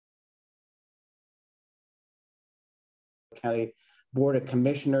County Board of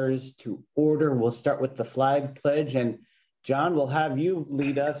Commissioners to order. We'll start with the flag pledge, and John, we'll have you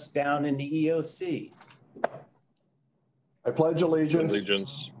lead us down in the EOC. I pledge allegiance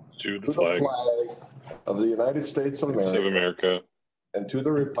to the flag of the United States of America and to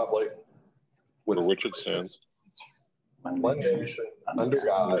the republic for which it stands, one nation, under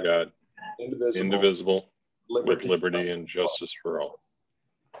God, indivisible, with liberty and justice for all.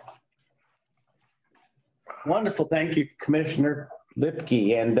 Wonderful. Thank you, Commissioner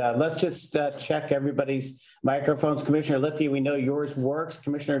Lipke. And let's just check everybody's microphones. Commissioner Lipke, we know yours works.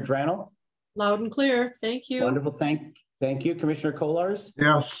 Commissioner Drannell? Loud and clear. Thank you. Wonderful. Thank you. Commissioner Kolars?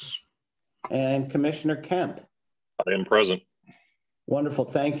 Yes. And Commissioner Kemp? I am present. Wonderful.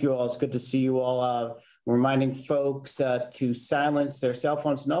 Thank you all. It's good to see you all. Reminding folks to silence their cell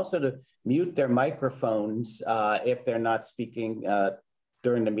phones and also to mute their microphones if they're not speaking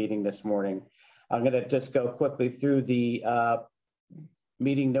during the meeting this morning. I'm going to just go quickly through the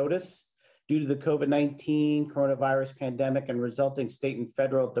meeting notice. Due to the COVID-19 coronavirus pandemic and resulting state and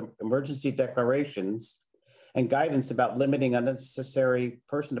federal emergency declarations and guidance about limiting unnecessary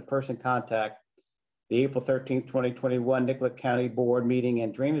person-to-person contact, the April 13th, 2021 Nicollet County Board meeting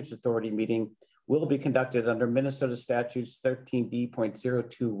and Drainage Authority meeting will be conducted under Minnesota Statutes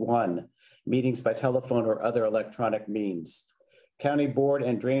 13D.021, meetings by telephone or other electronic means. County Board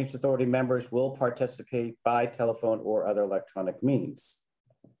and Drainage Authority members will participate by telephone or other electronic means.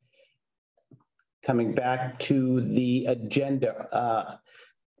 Coming back to the agenda.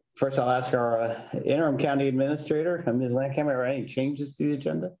 First, I'll ask our interim county administrator, Ms. Landcamer, are any changes to the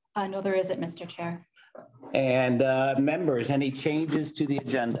agenda? No, there isn't, Mr. Chair. And members, any changes to the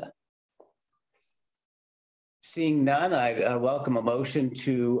agenda? Seeing none, I welcome a motion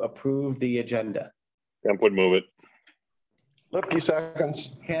to approve the agenda. Kemp would move it. Lipke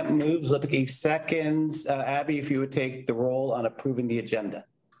seconds. Kemp moves, Lipke seconds. Abby, if you would take the roll on approving the agenda.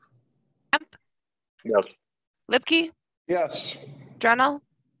 Kemp? Yes. Lipke? Yes. Drannell?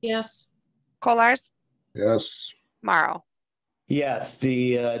 Yes. Kolars? Yes. Morrow? Yes,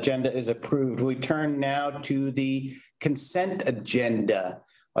 the agenda is approved. We turn now to the consent agenda.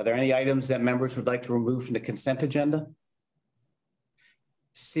 Are there any items that members would like to remove from the consent agenda?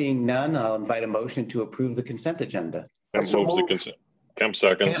 Seeing none, I'll invite a motion to approve the consent agenda. Kemp moves the consent. Kemp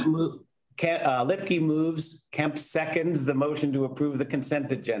seconds. Lipke moves. Kemp seconds the motion to approve the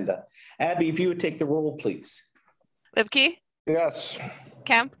consent agenda. Abby, if you would take the roll, please. Lipke? Yes.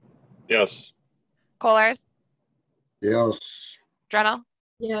 Kemp? Yes. Kolars? Yes. Drannell?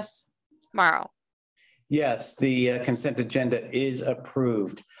 Yes. Morrow? Yes, the consent agenda is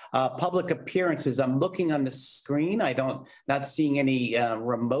approved. Public appearances, I'm looking on the screen. Not seeing any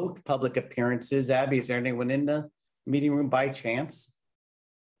remote public appearances. Abby, is there anyone in the meeting room by chance?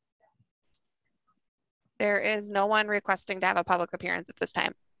 There is no one requesting to have a public appearance at this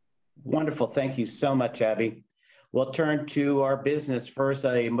time. Wonderful. Thank you so much, Abby. We'll turn to our business. First,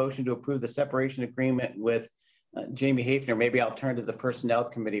 a motion to approve the separation agreement with Jamie Hafner. Maybe I'll turn to the Personnel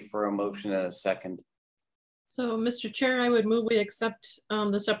Committee for a motion in a second. So, Mr. Chair, I would move we accept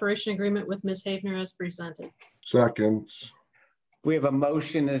the separation agreement with Ms. Hafner as presented. Second. We have a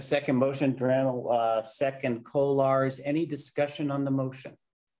motion and a second. Motion, Drannell, second, Kolars. Any discussion on the motion?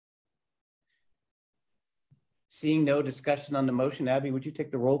 Seeing no discussion on the motion, Abby, would you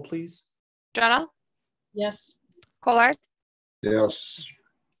take the roll, please? Drannell? Yes. Kolars? Yes.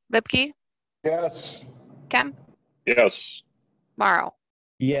 Lipke? Yes. Kemp? Yes. Morrow?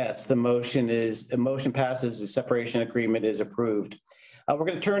 Yes, the motion passes. The separation agreement is approved. We're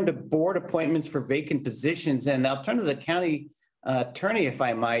going to turn to board appointments for vacant positions, and I'll turn to the county attorney, if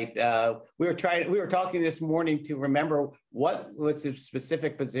I might. We were talking this morning to remember what was the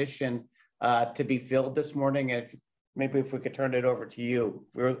specific position to be filled this morning. If we could turn it over to you.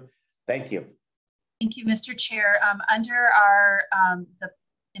 Thank you. Thank you, Mr. Chair. Under our the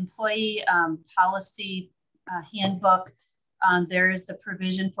employee policy handbook, there is the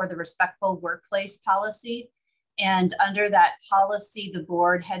provision for the respectful workplace policy. And under that policy, the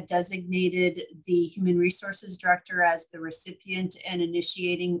board had designated the Human Resources Director as the recipient and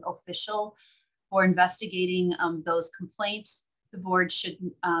initiating official for investigating those complaints. The board should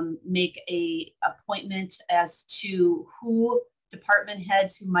make an appointment as to who department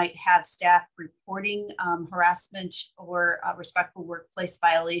heads who might have staff reporting harassment or respectful workplace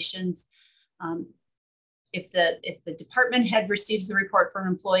violations. If the department head receives the report from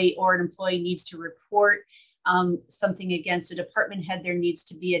an employee or an employee needs to report something against a department head, there needs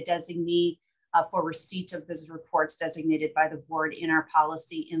to be a designee for receipt of those reports designated by the board in our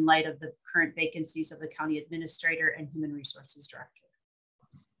policy in light of the current vacancies of the county administrator and human resources director.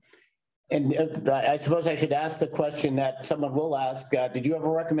 And I suppose I should ask the question that someone will ask. Did you have a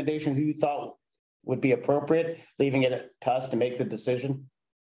recommendation who you thought would be appropriate, leaving it to us to make the decision?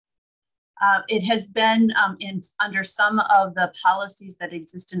 It has been under some of the policies that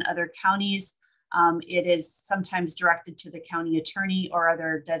exist in other counties. It is sometimes directed to the county attorney or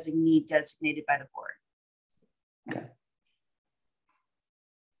other designee designated by the board. Okay.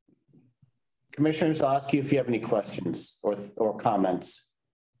 Commissioners, I'll ask you if you have any questions or comments.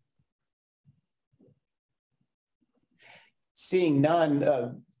 Seeing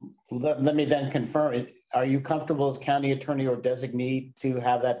none, let me then confirm it. Are you comfortable as county attorney or designee to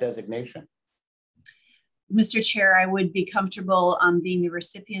have that designation? Mr. Chair, I would be comfortable being the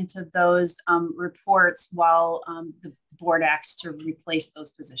recipient of those reports while the board acts to replace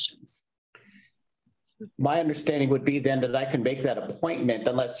those positions. My understanding would be then that I can make that appointment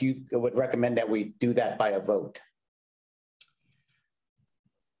unless you would recommend that we do that by a vote.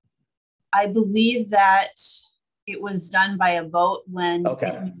 I believe that it was done by a vote when Okay.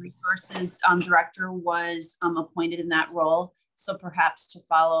 the Human Resources Director was appointed in that role. So perhaps to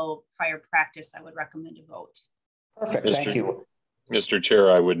follow prior practice, I would recommend a vote. Perfect, thank you. Mr.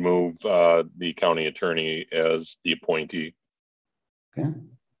 Chair, I would move the county attorney as the appointee. Okay.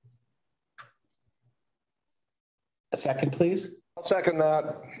 A second, please. I'll second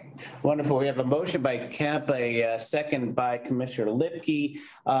that. Wonderful. We have a motion by Kemp, a second by Commissioner Lipke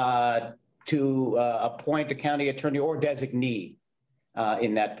to appoint a county attorney or designee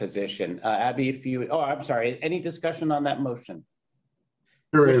in that position. Abby, if you, oh, I'm sorry, any discussion on that motion?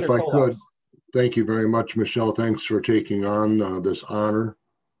 Sure, if I Kolar. could. Thank you very much, Michelle. Thanks for taking on this honor.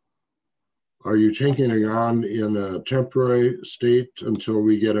 Are you taking it on in a temporary state until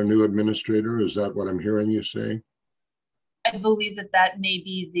we get a new administrator? Is that what I'm hearing you say? I believe that that may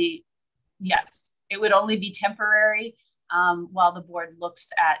be yes, it would only be temporary while the board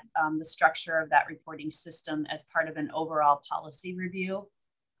looks at the structure of that reporting system as part of an overall policy review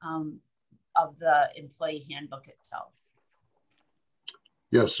of the employee handbook itself.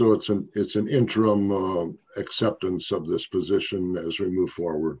 Yes, so it's an interim acceptance of this position as we move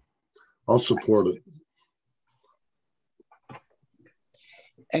forward. I'll support it.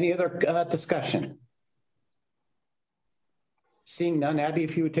 Any other discussion? Seeing none, Abby,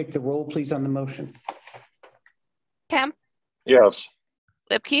 if you would take the roll, please, on the motion. Kemp, Yes.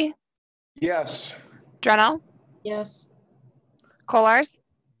 Lipke, Yes. Drennel, Yes. Kolars,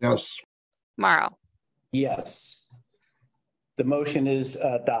 Yes. Morrow. Yes. The motion is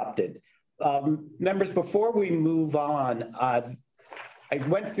adopted. Members, before we move on, I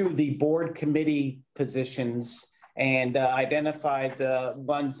went through the board committee positions and identified the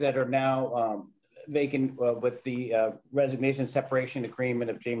ones that are now vacant with the resignation separation agreement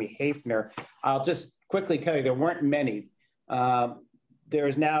of Jamie Hafner. I'll just quickly tell you there weren't many. There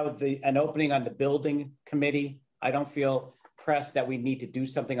is now an opening on the building committee. I don't feel pressed that we need to do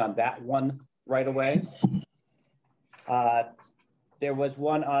something on that one right away. There was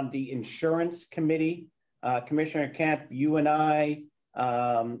one on the insurance committee. Commissioner Kemp, you and I,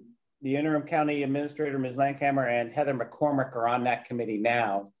 the interim county administrator, Ms. Lankhammer, and Heather McCormick are on that committee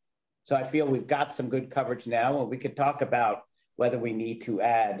now. So I feel we've got some good coverage now, and we could talk about whether we need to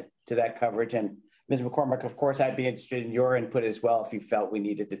add to that coverage. And Ms. McCormick, of course, I'd be interested in your input as well if you felt we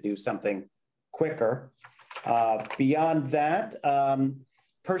needed to do something quicker. Beyond that,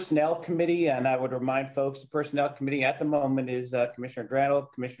 Personnel Committee, and I would remind folks, the Personnel Committee at the moment is Commissioner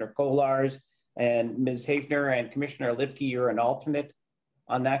Drannel, Commissioner Kolars, and Ms. Hafner, and Commissioner Lipke, you're an alternate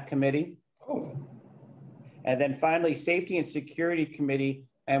on that committee. Oh. And then finally, Safety and Security Committee,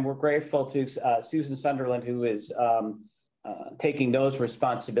 and we're grateful to Susan Sunderland, who is taking those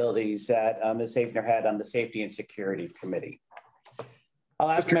responsibilities that Ms. Hafner had on the Safety and Security Committee. I'll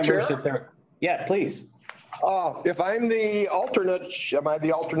ask Mr. members Chair? if they're, yeah, please. If I'm the alternate, am I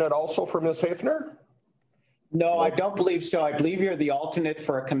the alternate also for Ms. Hafner? No, I don't believe so. I believe you're the alternate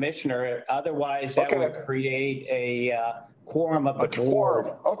for a commissioner. Otherwise, that would create a quorum of the board.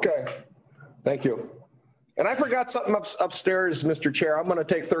 Quorum. Okay. Thank you. And I forgot something upstairs, Mr. Chair. I'm going to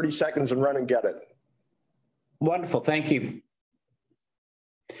take 30 seconds and run and get it. Wonderful. Thank you.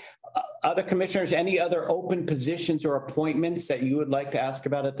 Other commissioners, any other open positions or appointments that you would like to ask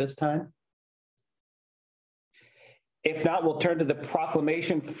about at this time? If not, we'll turn to the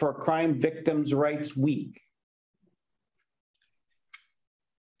proclamation for Crime Victims' Rights Week.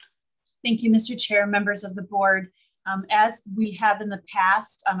 Thank you, Mr. Chair, members of the board. As we have in the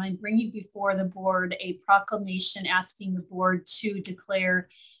past, I'm bringing before the board a proclamation asking the board to declare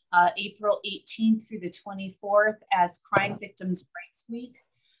April 18th through the 24th as Crime Victims' Rights Week.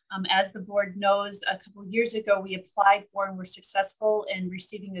 As the board knows, a couple of years ago, we applied for and were successful in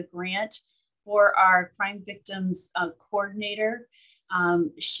receiving a grant for our crime victims coordinator.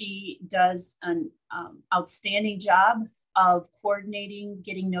 She does an outstanding job of coordinating,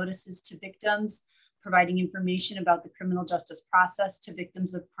 getting notices to victims, providing information about the criminal justice process to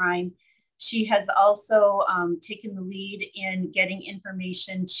victims of crime. She has also taken the lead in getting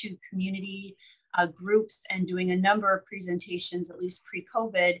information to community groups and doing a number of presentations, at least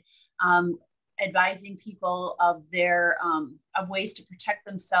pre-COVID, advising people of their of ways to protect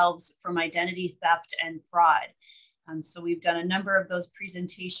themselves from identity theft and fraud. So we've done a number of those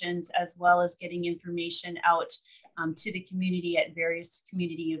presentations, as well as getting information out to the community at various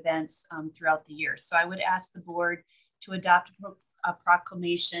community events throughout the year. So I would ask the board to adopt a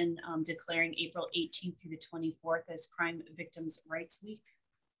proclamation declaring April 18th through the 24th as Crime Victims' Rights Week.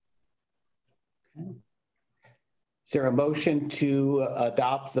 Okay. Is there a motion to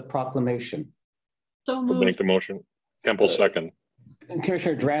adopt the proclamation? So I'll moved. make the motion. Temple second.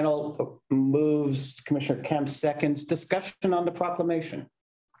 Commissioner Drannell moves, Commissioner Kemp seconds. Discussion on the proclamation.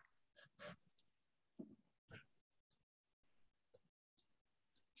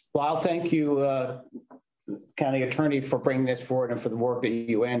 Well, I'll thank you, County Attorney, for bringing this forward and for the work that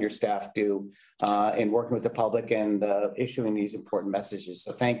you and your staff do in working with the public and issuing these important messages.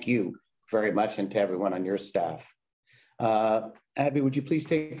 So thank you very much, and to everyone on your staff. Abby, would you please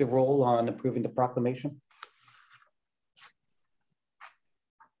take the roll on approving the proclamation?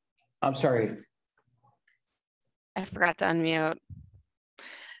 I'm sorry. I forgot to unmute.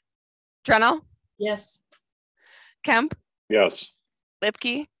 Drennel, Yes. Kemp, Yes.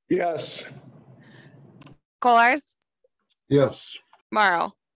 Lipke, Yes. Kolars, Yes.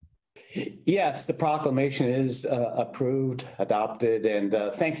 Morrow. Yes, the proclamation is approved, adopted, and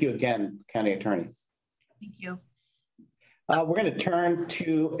thank you again, County Attorney. Thank you. We're going to turn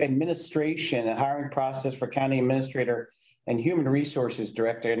to administration and hiring process for County Administrator and Human Resources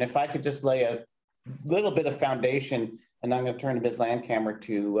Director. And if I could just lay a little bit of foundation, and I'm going to turn to Ms. Landcamer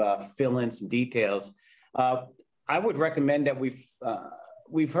to fill in some details. I would recommend that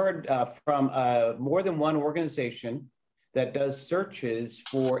we've heard from more than one organization that does searches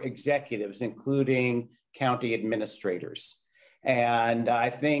for executives, including county administrators. And I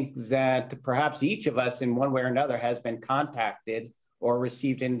think that perhaps each of us in one way or another has been contacted or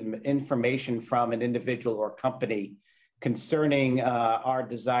received information from an individual or company concerning our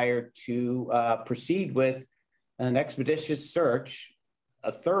desire to proceed with an expeditious search,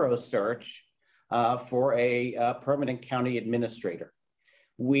 a thorough search for a permanent county administrator.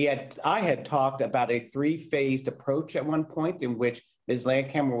 I had talked about a three-phased approach at one point in which Ms.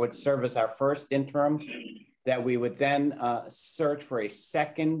 Landcamer would serve as our first interim, that we would then search for a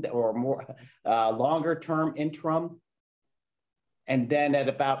second or more longer-term interim. And then at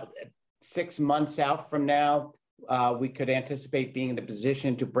about 6 months out from now, we could anticipate being in a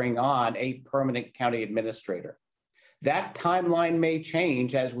position to bring on a permanent county administrator. That timeline may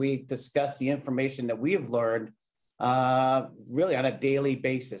change as we discuss the information that we have learned really on a daily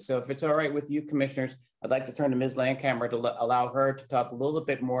basis. So if it's all right with you, commissioners, I'd like to turn to Ms. Landcamer to allow her to talk a little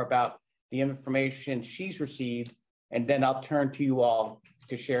bit more about the information she's received, and then I'll turn to you all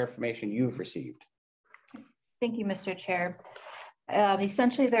to share information you've received. Thank you, Mr. Chair.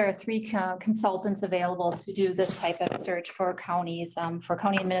 Essentially, there are three consultants available to do this type of search for counties, for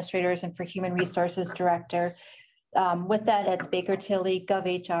county administrators and for human resources director. With that, it's Baker Tilly,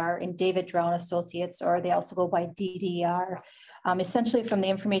 GovHR, and David Drown Associates, or they also go by DDR. Essentially, from the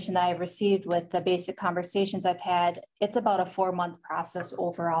information that I've received with the basic conversations I've had, it's about a 4-month process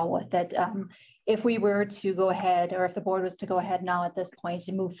overall with it. If we were to go ahead, or if the board was to go ahead now at this point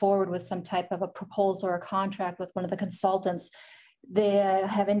to move forward with some type of a proposal or a contract with one of the consultants, they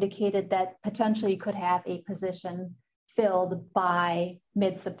have indicated that potentially you could have a position filled by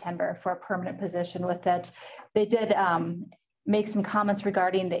mid-September for a permanent position with it. They did make some comments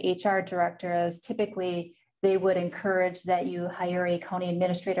regarding the HR director, as typically they would encourage that you hire a county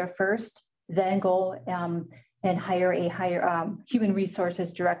administrator first, then go and hire a human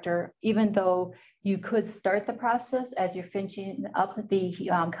resources director, even though you could start the process as you're finishing up the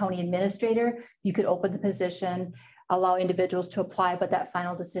county administrator, you could open the position, allow individuals to apply, but that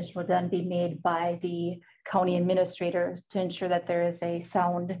final decision would then be made by the county administrator to ensure that there is a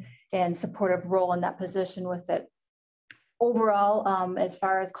sound and supportive role in that position with it. Overall, as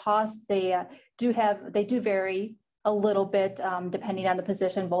far as cost, they do vary a little bit depending on the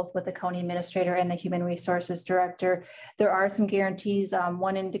position, both with the county administrator and the human resources director. There are some guarantees.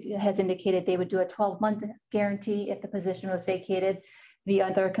 One has indicated they would do a 12-month guarantee if the position was vacated. The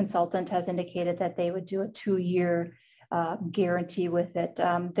other consultant has indicated that they would do a 2-year guarantee with it.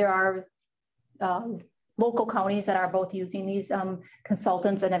 There are local counties that are both using these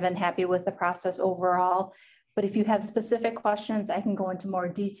consultants and have been happy with the process overall. But if you have specific questions, I can go into more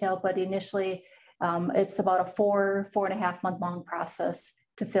detail, but initially it's about a 4.5 month long process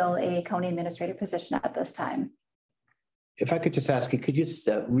to fill a county administrator position at this time. If I could just ask you, could you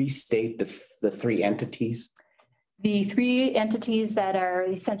restate the three entities? The three entities that are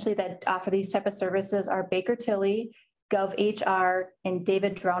essentially that offer these type of services are Baker Tilly, GovHR, and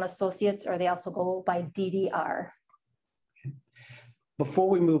David Drown Associates, or they also go by DDR. Before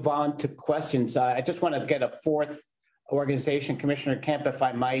we move on to questions, I just want to get a fourth organization, Commissioner Kemp, if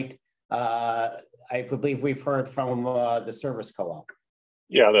I might. I believe we've heard from the service co-op.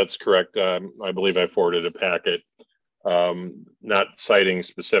 Yeah, that's correct. I believe I forwarded a packet, not citing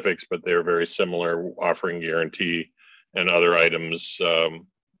specifics, but they're very similar, offering guarantee and other items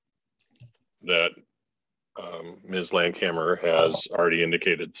that Ms. Landhammer has already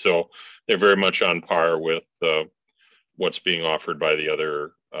indicated. So they're very much on par with what's being offered by the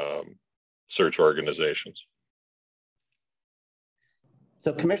other search organizations.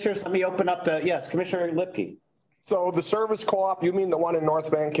 So commissioners, let me open up yes, Commissioner Lipke. So the service co-op, you mean the one in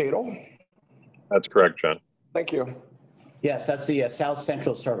North Mankato? That's correct, John. Thank you. Yes, that's the South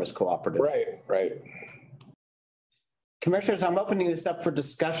Central Service Cooperative. Right. Commissioners, I'm opening this up for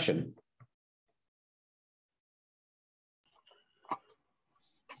discussion.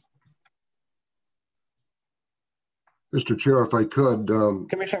 Mr. Chair, if I could.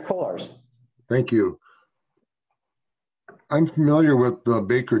 Commissioner Kohlars. Thank you. I'm familiar with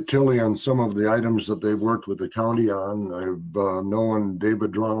Baker Tilly on some of the items that they've worked with the county on. I've known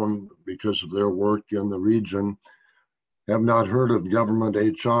David Drown because of their work in the region. Have not heard of government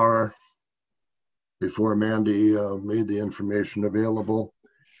HR before Mandy made the information available.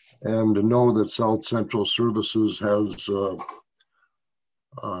 And to know that South Central Services has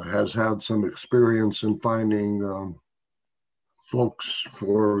had some experience in finding folks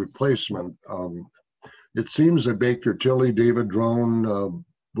for replacement. It seems that Baker Tilly, David Drown,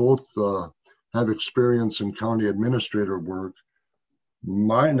 both have experience in county administrator work.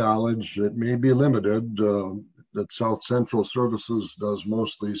 My knowledge, it may be limited, that South Central Services does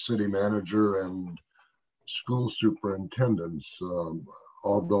mostly city manager and school superintendents,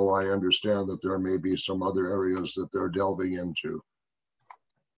 although I understand that there may be some other areas that they're delving into.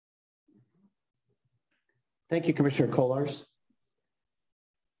 Thank you, Commissioner Kohlars.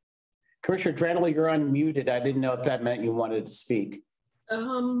 Commissioner Drannel, you're unmuted. I didn't know if that meant you wanted to speak.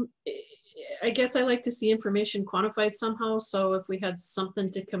 I guess I like to see information quantified somehow. So if we had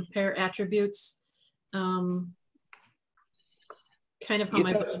something to compare attributes, kind of how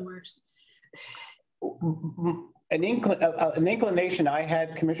my brain works. An inclination I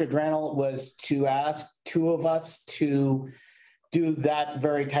had, Commissioner Drannel, was to ask two of us to do that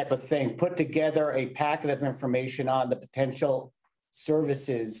very type of thing, put together a packet of information on the potential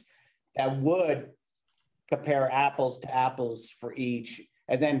services that would compare apples to apples for each,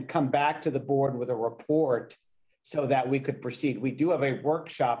 and then come back to the board with a report so that we could proceed. We do have a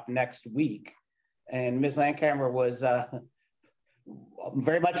workshop next week, and Ms. Landhammer was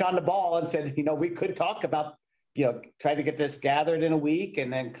very much on the ball and said, we could talk about, try to get this gathered in a week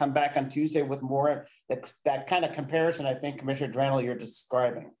and then come back on Tuesday with more that kind of comparison. I think Commissioner Drannel, you're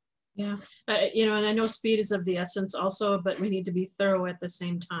describing. Yeah, and I know speed is of the essence also, but we need to be thorough at the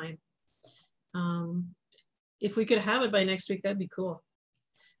same time. If we could have it by next week, that'd be cool.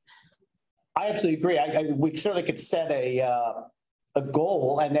 I absolutely agree. We certainly could set a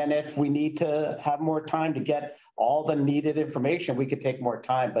goal, and then if we need to have more time to get all the needed information, we could take more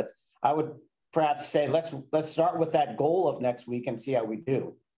time. But I would perhaps say let's start with that goal of next week and see how we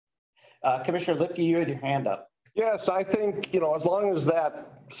do. Commissioner Lipke, you had your hand up. Yes, I think, as long as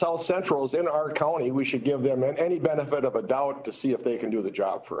that South Central is in our county, we should give them any benefit of a doubt to see if they can do the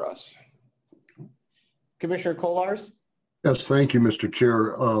job for us. Commissioner Kohlars? Yes, thank you, Mr.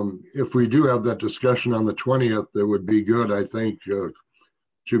 Chair. If we do have that discussion on the 20th, it would be good, I think,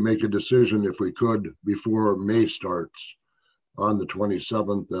 to make a decision, if we could, before May starts on the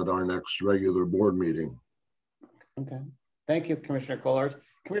 27th at our next regular board meeting. Okay. Thank you, Commissioner Kohlars.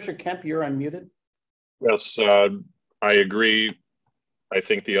 Commissioner Kemp, you're unmuted. Yes, I agree. I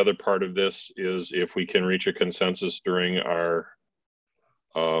think the other part of this is if we can reach a consensus during our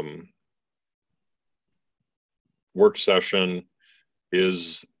work session,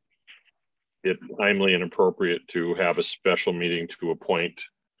 is it timely and appropriate to have a special meeting to appoint,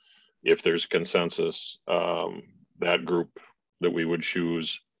 if there's consensus, that group that we would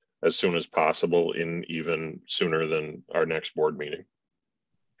choose as soon as possible, in even sooner than our next board meeting?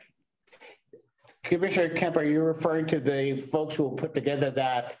 Commissioner Kemp, are you referring to the folks who will put together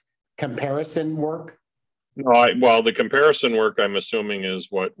that comparison work? No, well, the comparison work, I'm assuming, is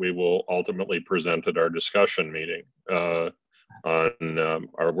what we will ultimately present at our discussion meeting on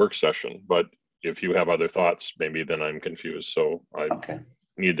our work session. But if you have other thoughts, maybe then I'm confused. So I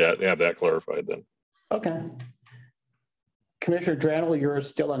need to have that clarified then. Okay. Commissioner Drannel, you're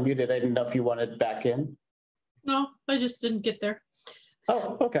still unmuted. I didn't know if you wanted back in. No, I just didn't get there.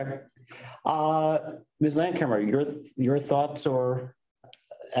 Oh, okay. Ms. Landcamer, your thoughts, or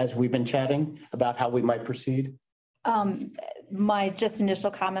as we've been chatting about how we might proceed? My just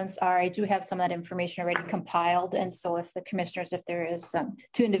initial comments are, I do have some of that information already compiled. And so if the commissioners, if there is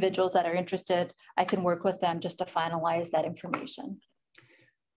two individuals that are interested, I can work with them just to finalize that information.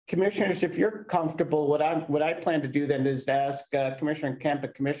 Commissioners, if you're comfortable, what I plan to do then is ask Commissioner Kemp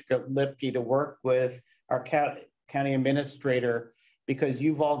and Commissioner Lipke to work with our county administrator, because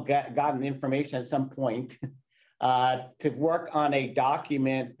you've all gotten information at some point to work on a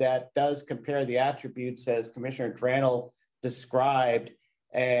document that does compare the attributes as Commissioner Drannel described,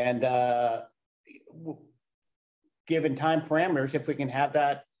 and given time parameters, if we can have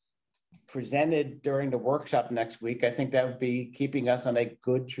that presented during the workshop next week, I think that would be keeping us on a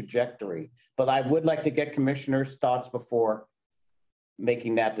good trajectory. But I would like to get commissioners' thoughts before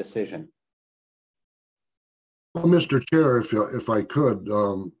making that decision. Well, Mr. Chair, if I could,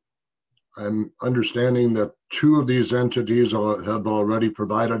 I'm understanding that two of these entities have already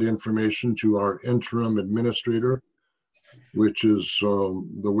provided information to our interim administrator, which is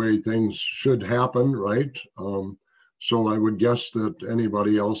the way things should happen, right? So I would guess that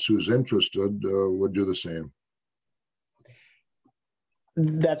anybody else who's interested would do the same.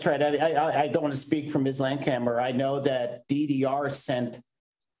 That's right. I don't want to speak for Ms. Landcamer. I know that DDR sent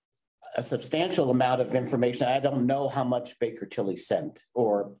a substantial amount of information. I don't know how much Baker Tilly sent,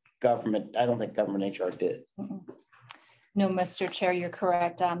 or government. I don't think government HR did. No, Mr. Chair, you're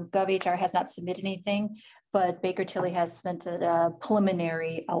correct. GovHR has not submitted anything, but Baker Tilly has submitted a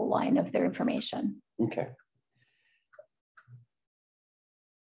preliminary outline of their information. Okay.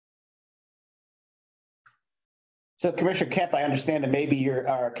 So Commissioner Kemp, I understand that maybe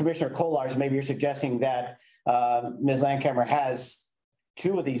Commissioner Kolars, maybe you're suggesting that Ms. Landcamer has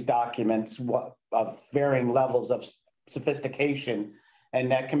two of these documents of varying levels of sophistication,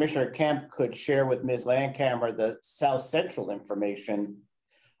 and that Commissioner Kemp could share with Ms. Landcamer the South Central information.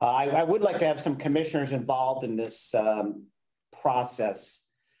 I would like to have some commissioners involved in this process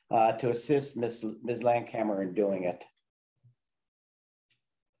to assist Ms. Landcamer in doing it.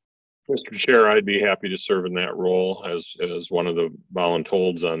 Mr. Chair, I'd be happy to serve in that role as one of the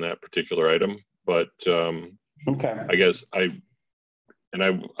voluntold on that particular item. But okay, I guess I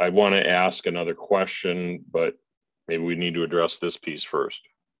want to ask another question, but maybe we need to address this piece first.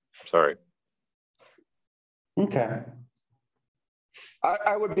 Sorry. Okay.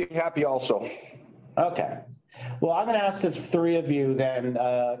 I would be happy also. Okay. Well, I'm going to ask the three of you then,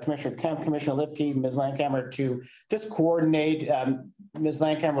 Commissioner Kemp, Commissioner Lipke, Ms. Landcamer, to just coordinate. Ms.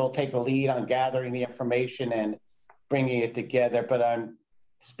 Landcamer will take the lead on gathering the information and bringing it together, but I'm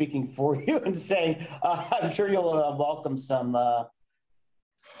speaking for you and saying I'm sure you'll welcome some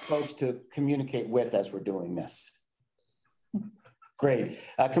folks to communicate with as we're doing this. Great.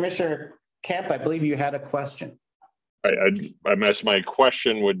 Commissioner Kemp, I believe you had a question. My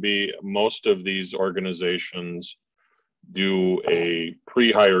question would be, most of these organizations do a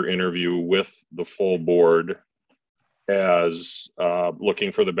pre-hire interview with the full board as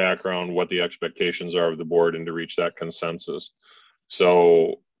looking for the background, what the expectations are of the board, and to reach that consensus.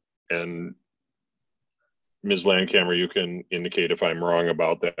 So, and Ms. Landcamer, you can indicate if I'm wrong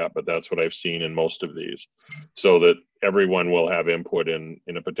about that, but that's what I've seen in most of these, so that everyone will have input in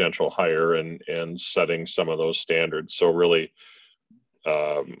a potential hire and setting some of those standards. So really,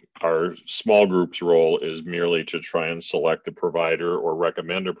 our small group's role is merely to try and select a provider or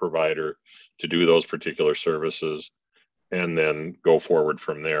recommend a provider to do those particular services, and then go forward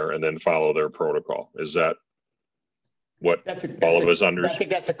from there and then follow their protocol. Is that what all of us understand? I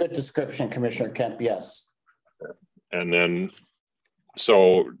think that's a good description, Commissioner Kemp. Yes. And then,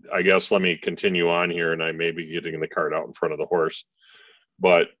 so I guess let me continue on here, and I may be getting the cart out in front of the horse,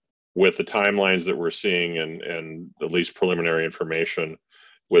 but with the timelines that we're seeing and the least preliminary information,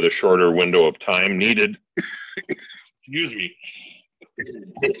 with a shorter window of time needed, excuse me,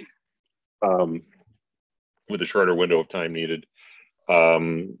 with a shorter window of time needed,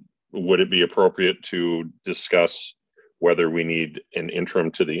 would it be appropriate to discuss whether we need an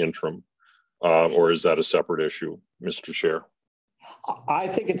interim to the interim? Or is that a separate issue, Mr. Chair? I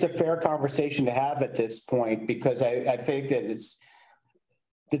think it's a fair conversation to have at this point, because I think that it's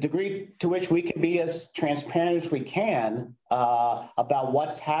the degree to which we can be as transparent as we can about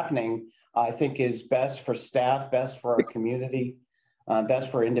what's happening, I think is best for staff, best for our community, best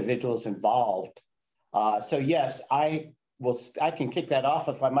for individuals involved. So yes, I can kick that off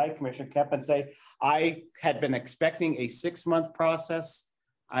if I might, Commissioner Kemp, and say I had been expecting a 6-month process.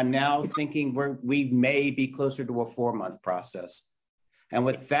 I'm now thinking we may be closer to a 4-month process. And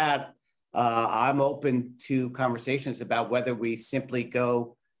with that, I'm open to conversations about whether we simply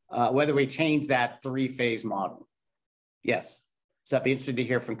go, whether we change that 3-phase model. Yes. So I'd be interested to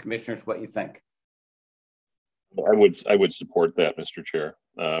hear from commissioners what you think. I would support that, Mr. Chair.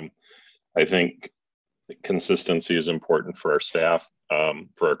 I think consistency is important for our staff,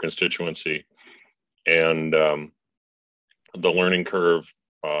 for our constituency, and the learning curve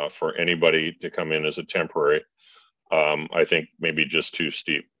for anybody to come in as a temporary, I think maybe just too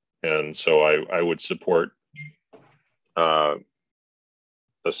steep. And so I would support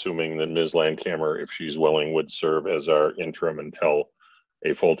assuming that Ms. Landcamer, if she's willing, would serve as our interim until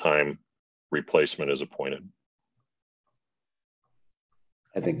a full-time replacement is appointed.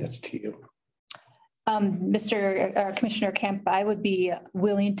 I think that's to you. Commissioner Kemp, I would be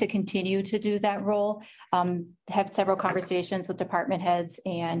willing to continue to do that role, have several conversations with department heads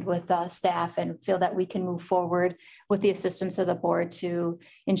and with staff, and feel that we can move forward with the assistance of the board to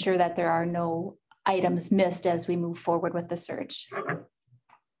ensure that there are no items missed as we move forward with the search.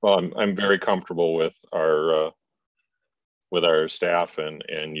 Well, I'm very comfortable with our staff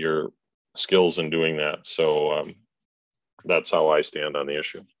and your skills in doing that. So that's how I stand on the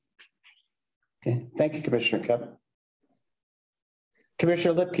issue. Okay, thank you, Commissioner Kemp.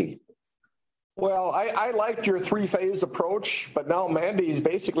 Commissioner Lipke. Well, I liked your 3-phase approach, but now Mandy's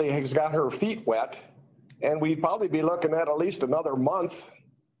basically has got her feet wet, and we'd probably be looking at least another month,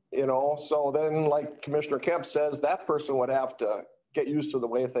 you know. So then, like Commissioner Kemp says, that person would have to get used to the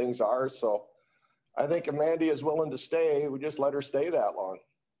way things are. So I think if Mandy is willing to stay, we just let her stay that long.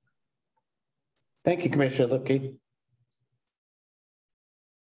 Thank you, Commissioner Lipke.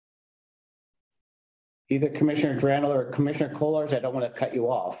 Either Commissioner Drannel or Commissioner Kollars, I don't want to cut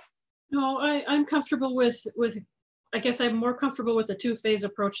you off. No, I'm comfortable with, I guess I'm more comfortable with a 2-phase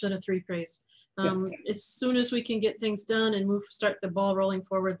approach than a 3-phase. As soon as we can get things done and start the ball rolling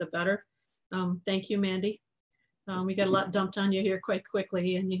forward, the better. Thank you, Mandy. We got a lot dumped on you here quite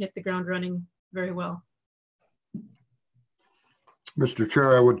quickly, and you hit the ground running very well. Mr.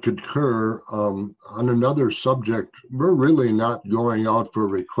 Chair, I would concur. On another subject, we're really not going out for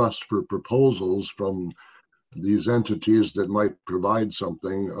requests for proposals from these entities that might provide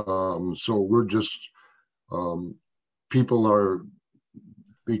something. So we're just, people are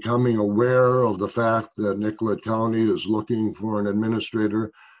becoming aware of the fact that Nicollet County is looking for an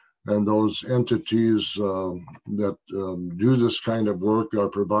administrator, and those entities that do this kind of work are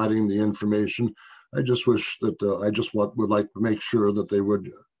providing the information. I just wish that would like to make sure that they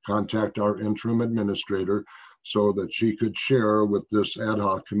would contact our interim administrator so that she could share with this ad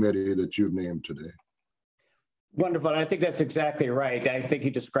hoc committee that you've named today. Wonderful. I think that's exactly right. I think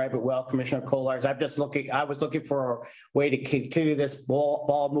you described it well, Commissioner Kollars. I was looking for a way to continue this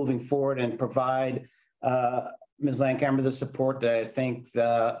ball moving forward and provide Ms. Landcamer the support that I think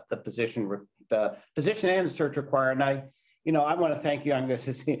the position and the search require. And I want to thank you. I'm going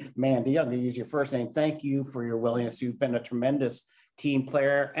to say, Mandy, I'm going to use your first name. Thank you for your willingness. You've been a tremendous team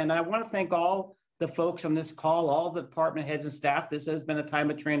player. And I want to thank all the folks on this call, all the department heads and staff. This has been a time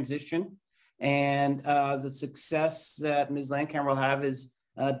of transition. And the success that Ms. Landcamer will have is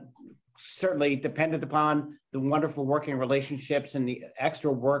certainly dependent upon the wonderful working relationships and the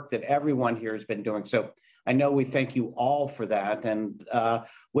extra work that everyone here has been doing. So I know we thank you all for that. And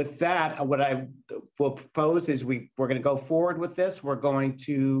with that, what I will propose is we're going to go forward with this. We're going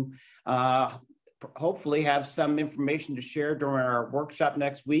to hopefully have some information to share during our workshop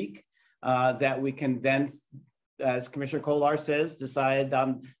next week that we can then, as Commissioner Kollars says, decide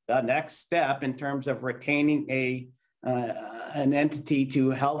on the next step in terms of retaining an entity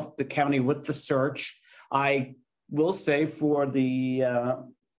to help the county with the search. I will say for the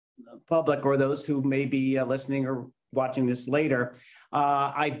public or those who may be listening or watching this later,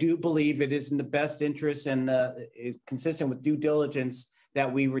 I do believe it is in the best interest and is consistent with due diligence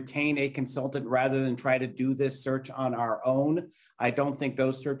that we retain a consultant rather than try to do this search on our own. I don't think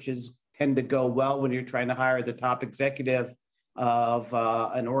those searches tend to go well when you're trying to hire the top executive of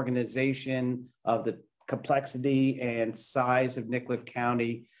an organization of the complexity and size of Nicollet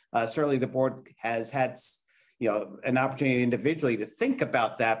County. Certainly the board has had an opportunity individually to think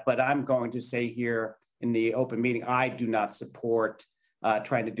about that, but I'm going to say here in the open meeting, I do not support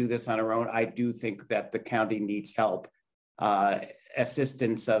trying to do this on our own. I do think that the county needs help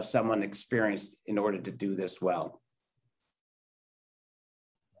assistance of someone experienced in order to do this well.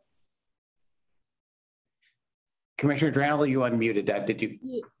 Commissioner Dranel, you unmuted that. Did you?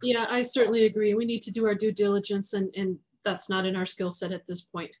 Yeah, I certainly agree. We need to do our due diligence, and that's not in our skill set at this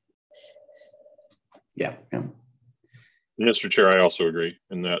point. Yeah. Mr. Chair, I also agree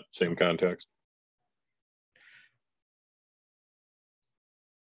in that same context.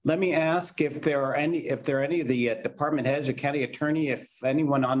 Let me ask if there are any of the department heads or county attorney, if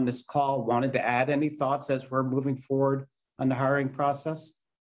anyone on this call wanted to add any thoughts as we're moving forward on the hiring process.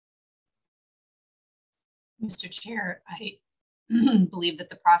 Mr. Chair, I believe that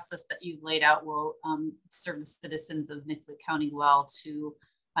the process that you've laid out will serve the citizens of Nicollet County well to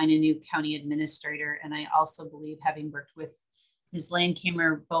find a new county administrator. And I also believe, having worked with Ms.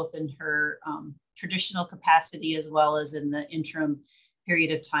 Landkamer, both in her traditional capacity as well as in the interim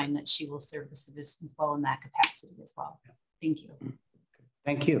period of time, that she will serve the citizens well in that capacity as well. Thank you.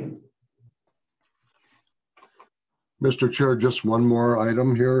 Thank you. Mr. Chair, just one more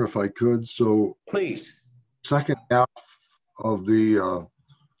item here, if I could. So Please. Second half of the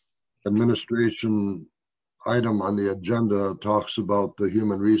administration item on the agenda talks about the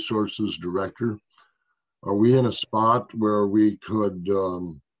Human Resources Director. Are we in a spot where we could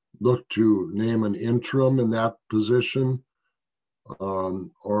look to name an interim in that position?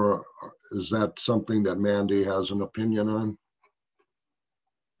 Or is that something that Mandy has an opinion on?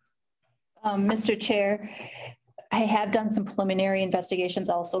 Mr. Chair, I have done some preliminary investigations,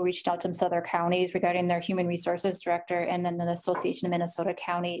 also reached out to some other counties regarding their human resources director, and then the Association of Minnesota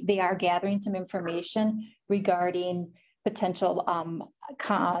County. They are gathering some information regarding potential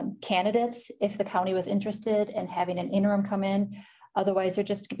candidates if the county was interested in having an interim come in. Otherwise, they're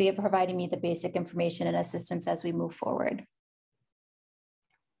just be providing me the basic information and assistance as we move forward.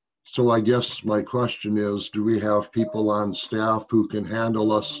 So I guess my question is, do we have people on staff who can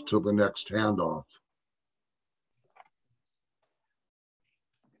handle us to the next handoff?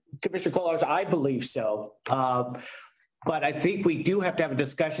 Commissioner Kollars, I believe so. But I think we do have to have a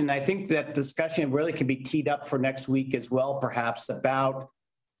discussion. I think that discussion really can be teed up for next week as well, perhaps, about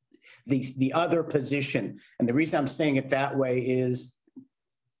the other position. And the reason I'm saying it that way is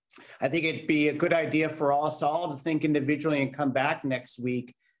I think it'd be a good idea for us all to think individually and come back next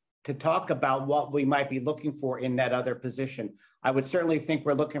week to talk about what we might be looking for in that other position. I would certainly think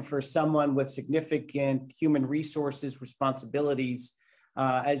we're looking for someone with significant human resources responsibilities.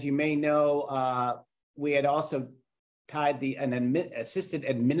 As you may know, we had also tied an assistant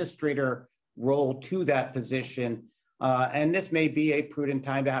administrator role to that position. And this may be a prudent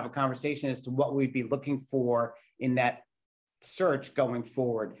time to have a conversation as to what we'd be looking for in that search going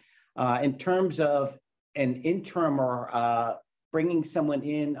forward. In terms of an interim or bringing someone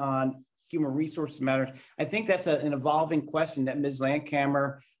in on human resources matters, I think that's an evolving question that Ms.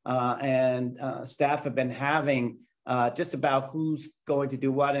 Landkamer and staff have been having just about who's going to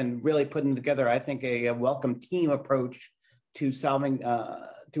do what, and really putting together, I think, a welcome team approach to solving,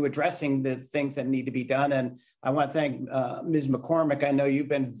 to addressing the things that need to be done. And I want to thank Ms. McCormick. I know you've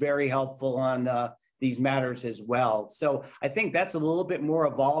been very helpful on these matters as well. So I think that's a little bit more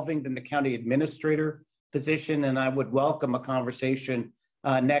evolving than the county administrator position. And I would welcome a conversation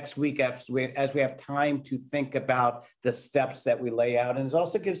next week as we have time to think about the steps that we lay out. And it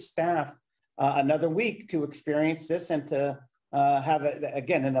also gives staff another week to experience this and to have,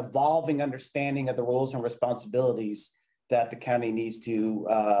 again, an evolving understanding of the roles and responsibilities that the county needs to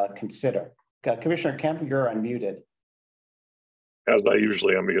consider. Commissioner Kemp, you're unmuted. As I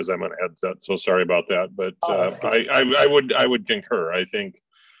usually am, because I'm on a headset, so sorry about that. But I would concur. I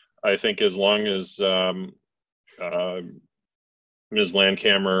think as long as Ms.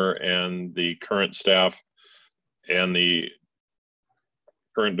 Landkamer and the current staff and the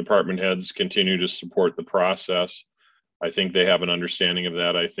current department heads continue to support the process, I think they have an understanding of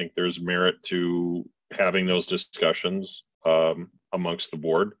that. I think there's merit to having those discussions amongst the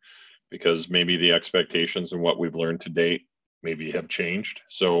board, because maybe the expectations and what we've learned to date maybe have changed.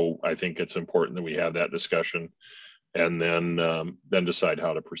 So I think it's important that we have that discussion and then decide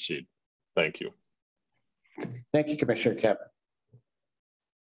how to proceed. Thank you. Thank you, Commissioner Kemp.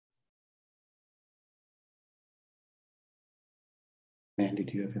 Mandy,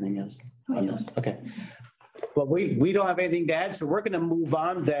 do you have anything else on this? Okay. Well, we don't have anything to add, so we're going to move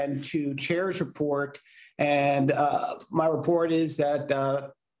on then to Chair's report. And my report is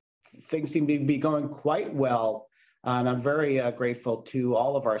that things seem to be going quite well. And I'm very grateful to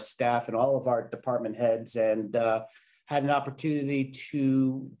all of our staff and all of our department heads, and had an opportunity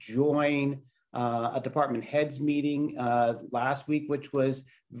to join a department heads meeting last week, which was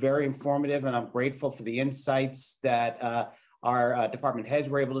very informative, and I'm grateful for the insights that our department heads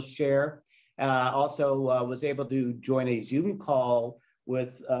were able to share. Also was able to join a Zoom call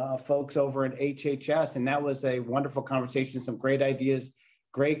with folks over at HHS, and that was a wonderful conversation, some great ideas,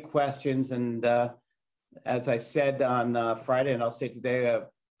 great questions, and as I said on Friday, and I'll say today,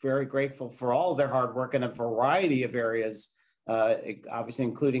 very grateful for all of their hard work in a variety of areas, obviously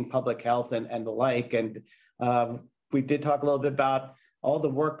including public health and the like. And we did talk a little bit about all the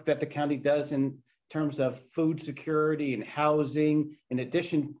work that the county does in terms of food security and housing, in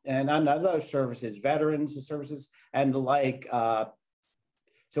addition, and on other services, veterans services and the like.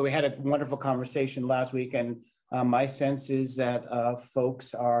 So we had a wonderful conversation last week, and my sense is that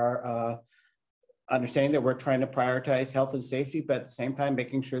folks are understanding that we're trying to prioritize health and safety, but at the same time,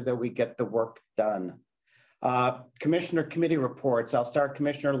 making sure that we get the work done. Commissioner committee reports. I'll start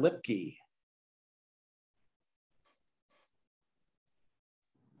Commissioner Lipke.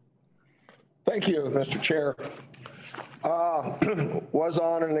 Thank you, Mr. Chair. Was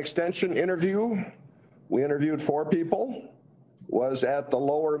on an extension interview. We interviewed 4 people. Was at the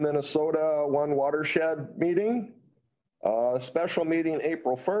Lower Minnesota One Watershed meeting. Special meeting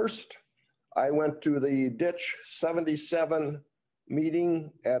April 1st. I went to the Ditch 77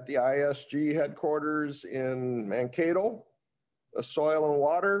 meeting at the ISG headquarters in Mankato, a soil and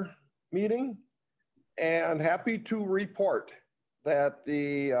water meeting, and happy to report that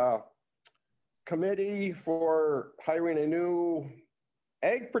the committee for hiring a new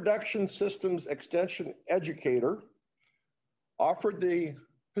ag production systems extension educator offered the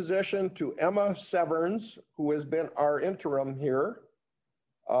position to Emma Severns, who has been our interim here.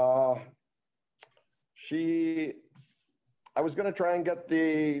 I was going to try and get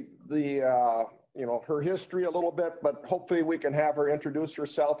her history a little bit, but hopefully we can have her introduce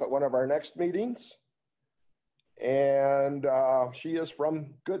herself at one of our next meetings. And she is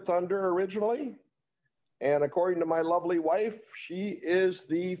from Good Thunder originally. And according to my lovely wife, she is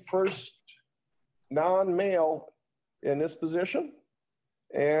the first non-male in this position.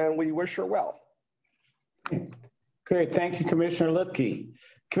 And we wish her well. Great, thank you, Commissioner Lipke.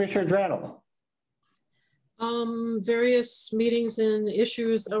 Commissioner Drattle. Various meetings and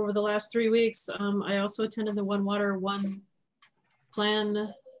issues over the last 3 weeks. I also attended the One Water, One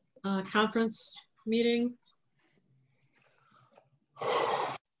Plan conference meeting.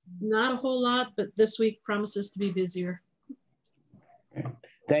 Not a whole lot, but this week promises to be busier.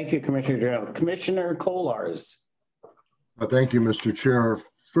 Thank you, Commissioner Drattle. Commissioner Kolars. Thank you, Mr. Chair.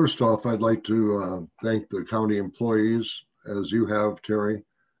 First off, I'd like to thank the county employees, as you have, Terry,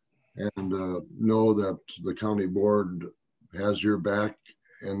 and know that the county board has your back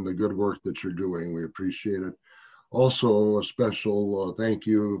and the good work that you're doing. We appreciate it. Also, a special thank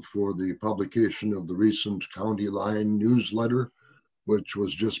you for the publication of the recent County Line newsletter, which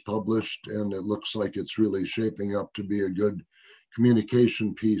was just published, and it looks like it's really shaping up to be a good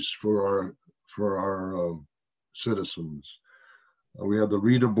communication piece for our citizens. We had the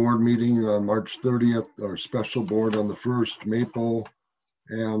RETA board meeting on March 30th, our special board on the 1st, Maple,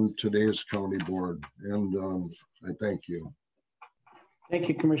 and today's county board. And I thank you. Thank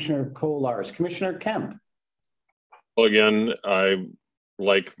you, Commissioner Kolars. Commissioner Kemp. Well, again, I,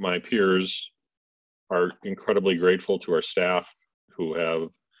 like my peers, are incredibly grateful to our staff who have,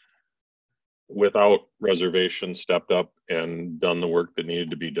 without reservation, stepped up and done the work that needed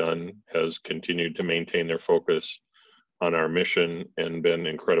to be done, has continued to maintain their focus on our mission and been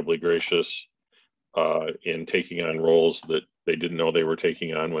incredibly gracious in taking on roles that they didn't know they were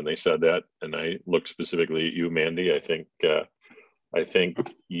taking on when they said that. And I look specifically at you, Mandy. I think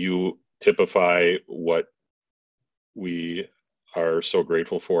you typify what we are so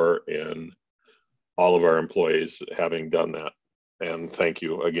grateful for in all of our employees having done that. And thank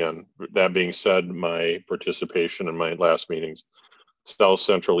you again. That being said, my participation in my last meetings, South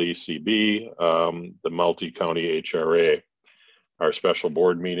Central ECB, the multi-county HRA, our special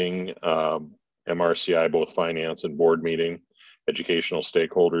board meeting, MRCI, both finance and board meeting, educational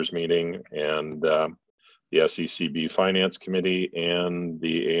stakeholders meeting, and the SECB Finance Committee, and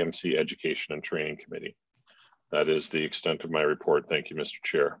the AMC Education and Training Committee. That is the extent of my report. Thank you, Mr.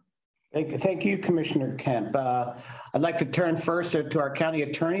 Chair. Thank you, Commissioner Kemp. I'd like to turn first to our county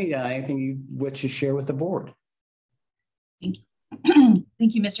attorney. Anything you wish to share with the board? Thank you.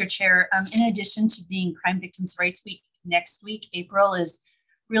 Thank you, Mr. Chair. In addition to being Crime Victims' Rights Week next week, April is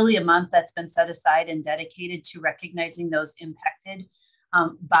really a month that's been set aside and dedicated to recognizing those impacted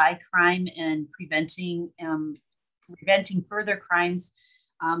by crime and preventing further crimes.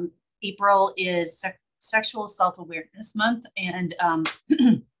 April is Sexual Assault Awareness Month, and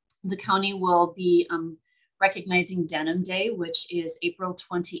the county will be recognizing Denim Day, which is April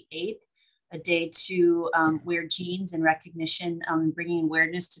 28th, a day to wear jeans in recognition, bringing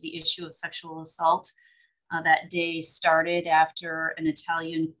awareness to the issue of sexual assault. That day started after an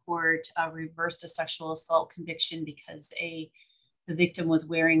Italian court reversed a sexual assault conviction because the victim was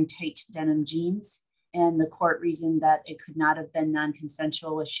wearing tight denim jeans. And the court reasoned that it could not have been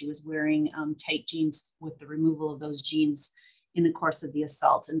non-consensual if she was wearing tight jeans with the removal of those jeans in the course of the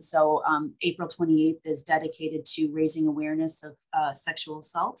assault. And so April 28th is dedicated to raising awareness of sexual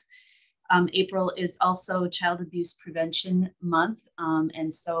assault. April is also Child Abuse Prevention Month.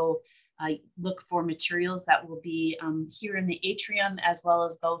 And so look for materials that will be here in the atrium, as well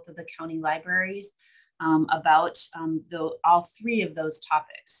as both of the county libraries, about all three of those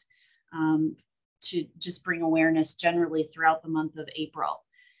topics, to just bring awareness generally throughout the month of April.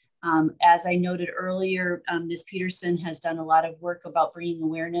 As I noted earlier, Ms. Peterson has done a lot of work about bringing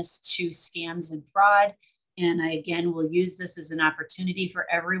awareness to scams and fraud. And I, again, will use this as an opportunity for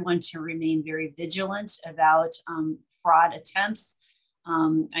everyone to remain very vigilant about fraud attempts.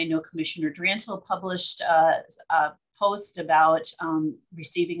 I know Commissioner Drantle published a post about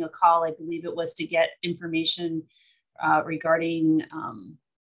receiving a call, I believe it was to get information regarding,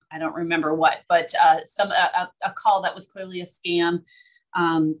 I don't remember what, but a call that was clearly a scam.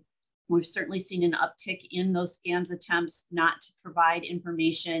 We've certainly seen an uptick in those scams attempts not to provide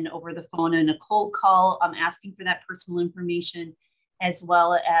information over the phone in a cold call, asking for that personal information, as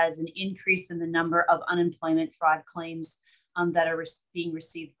well as an increase in the number of unemployment fraud claims that are being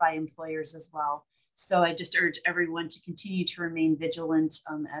received by employers as well. So I just urge everyone to continue to remain vigilant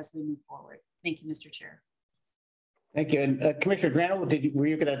as we move forward. Thank you, Mr. Chair. Thank you. And Commissioner Drantle, were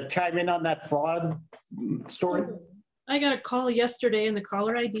you going to chime in on that fraud story? I got a call yesterday and the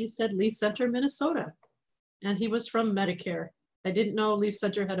caller ID said Lee Center, Minnesota. And he was from Medicare. I didn't know Lee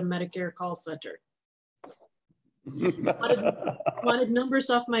Center had a Medicare call center. wanted numbers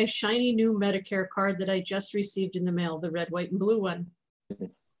off my shiny new Medicare card that I just received in the mail, the red, white, and blue one.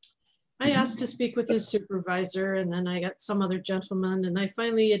 I asked to speak with his supervisor, and then I got some other gentleman, and I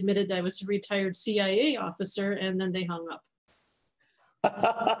finally admitted I was a retired CIA officer, and then they hung up.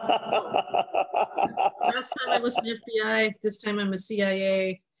 Last time I was an FBI, this time I'm a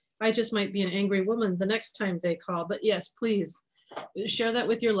CIA. I just might be an angry woman the next time they call, but yes, please share that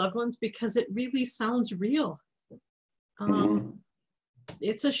with your loved ones because it really sounds real.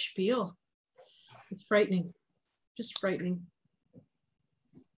 It's a spiel. It's frightening, just frightening.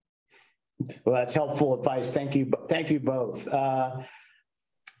 Well, that's helpful advice. Thank you both.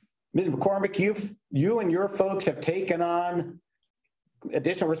 Ms. McCormick, you and your folks have taken on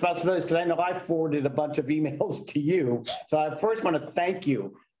additional responsibilities because I know I forwarded a bunch of emails to you. So I first want to thank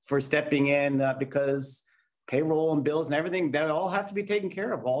you for stepping in because payroll and bills and everything, they all have to be taken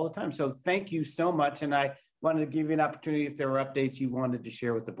care of all the time. So thank you so much. And I wanted to give you an opportunity if there were updates you wanted to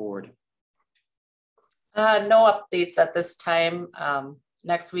share with the board. No updates at this time.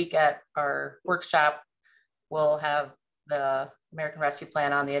 Next week at our workshop, we'll have the American Rescue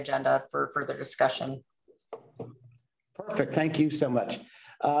Plan on the agenda for further discussion. Perfect. Thank you so much.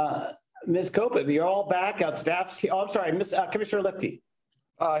 Ms. Copeland, you're all back out staff's. Oh, I'm sorry, Commissioner Lipke.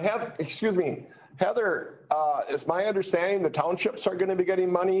 Excuse me, Heather, is my understanding the townships are going to be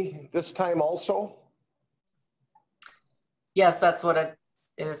getting money this time also? Yes, that's what it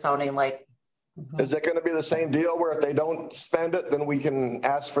is sounding like. Is it going to be the same deal where if they don't spend it, then we can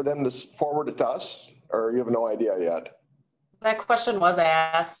ask for them to forward it to us? Or you have no idea yet? That question was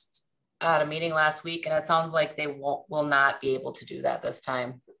asked at a meeting last week, and it sounds like they will not be able to do that this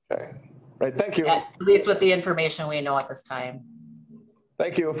time. Okay, right. Thank you. At least with the information we know at this time.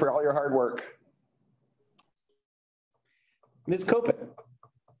 Thank you for all your hard work. Ms. Copeland.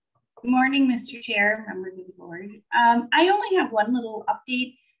 Good morning, Mr. Chair, members of the board. I only have one little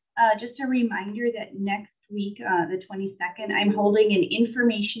update. Just a reminder that next week, the 22nd, I'm holding an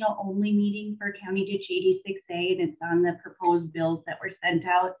informational only meeting for County Ditch 86A, and it's on the proposed bills that were sent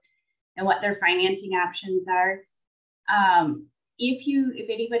out and what their financing options are. If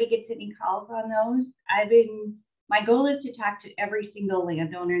anybody gets any calls on those, my goal is to talk to every single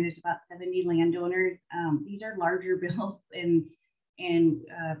landowner. There's about 70 landowners. These are larger bills and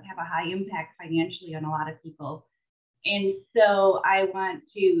have a high impact financially on a lot of people. And so I want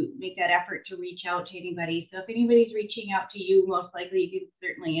to make that effort to reach out to anybody. So if anybody's reaching out to you, most likely you can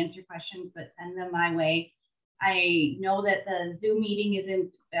certainly answer questions, but send them my way. I know that the Zoom meeting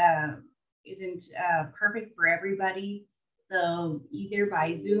isn't perfect for everybody. So either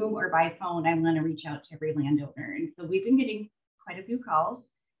by Zoom or by phone, I'm going to reach out to every landowner. And so we've been getting quite a few calls,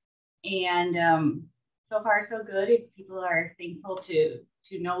 and so far so good. People are thankful to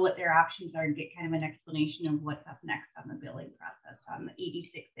to know what their options are and get kind of an explanation of what's up next on the billing process on the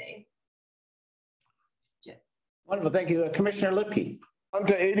 86A. Wonderful, thank you. Commissioner Lipke. On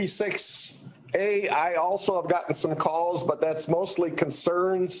to 86A, I also have gotten some calls, but that's mostly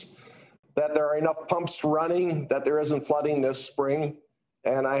concerns that there are enough pumps running, that there isn't flooding this spring.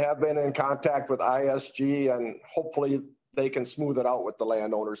 And I have been in contact with ISG, and hopefully they can smooth it out with the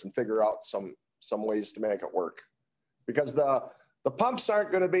landowners and figure out some ways to make it work. Because the pumps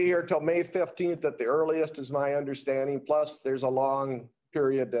aren't going to be here till May 15th at the earliest, is my understanding. Plus, there's a long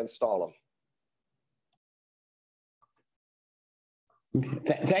period to install them.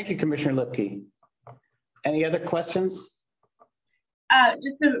 Thank you, Commissioner Lipke. Any other questions?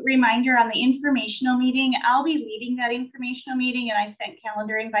 Just a reminder on the informational meeting, I'll be leading that informational meeting, and I sent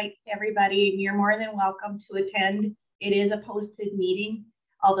calendar invites to everybody. You're more than welcome to attend. It is a posted meeting,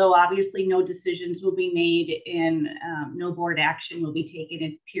 although obviously no decisions will be made and no board action will be taken.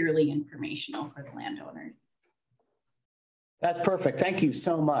 It's purely informational for the landowners. That's perfect. Thank you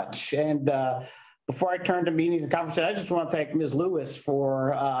so much. And before I turn to meetings and conferences, I just want to thank Ms. Lewis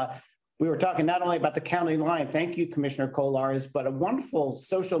for, we were talking not only about the county line, thank you, Commissioner Kolars, but a wonderful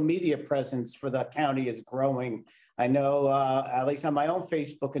social media presence for the county is growing. I know, at least on my own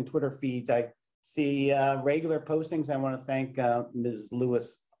Facebook and Twitter feeds, I see regular postings. I want to thank Ms.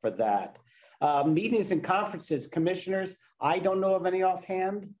 Lewis for that. Meetings and conferences, commissioners, I don't know of any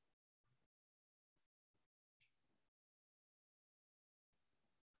offhand.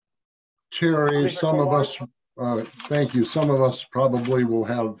 Terry, some of us, thank you. Some of us probably will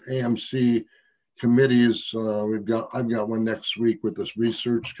have AMC committees. I've got one next week with this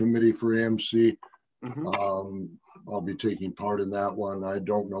research committee for AMC. I'll be taking part in that one. I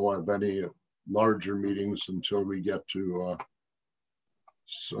don't know of any larger meetings until we get to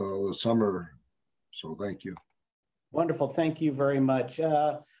the summer. So thank you. Wonderful. Thank you very much.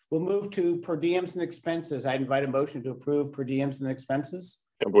 We'll move to per diems and expenses. I invite a motion to approve per diems and expenses.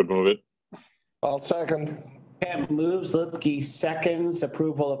 I would move it. I'll second. Kemp moves, Lipke seconds,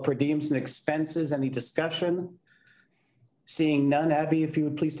 approval of per diems and expenses. Any discussion? Seeing none, Abby, if you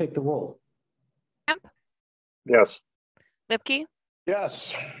would please take the roll. Kemp? Yes. Lipke?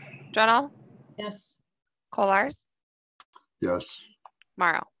 Yes. Journal? Yes. Kolars? Yes.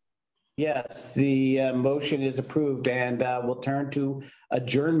 Morrow? Yes, the motion is approved, and we'll turn to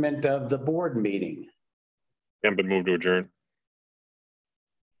adjournment of the board meeting. Kemp would move to adjourn.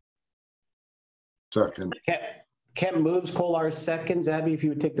 Second. Kemp moves, Kolars seconds. Abby, if you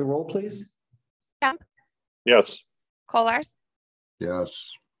would take the roll, please. Kemp? Yes. Kolars? Yes.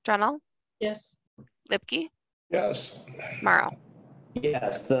 Journal? Yes. Lipke? Yes. Morrow?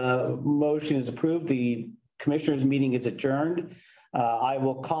 Yes, the motion is approved. The commissioners' meeting is adjourned. I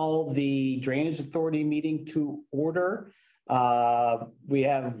will call the Drainage Authority meeting to order. We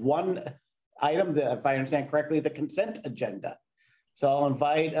have one item that, if I understand correctly, the consent agenda. So I'll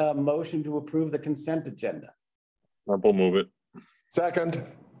invite a motion to approve the consent agenda. We'll move it. Second.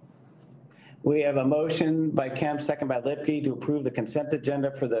 We have a motion by Kemp, second by Lipke, to approve the consent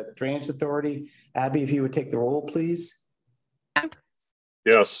agenda for the Drainage Authority. Abby, if you would take the roll, please. Kemp?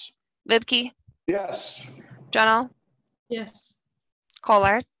 Yes. Lipke? Yes. Journal? Yes.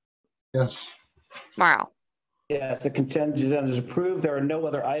 Kolars? Yes. Morrow? Yes, the consent agenda is approved. There are no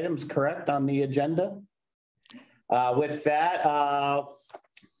other items, correct, on the agenda? With that, I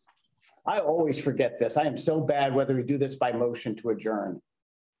always forget this. I am so bad whether we do this by motion to adjourn.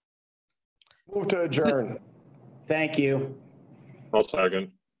 Move to adjourn. Thank you. I'll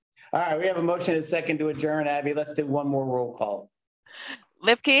second. All right, we have a motion and a second to adjourn. Abby, let's do one more roll call.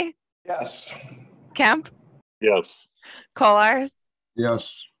 Lipke? Yes. Kemp? Yes. Kolars?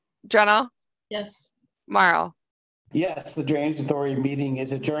 Yes. Journal? Yes. Morrow? Yes, the Drainage Authority meeting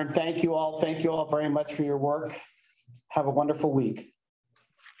is adjourned. Thank you all. Thank you all very much for your work. Have a wonderful week.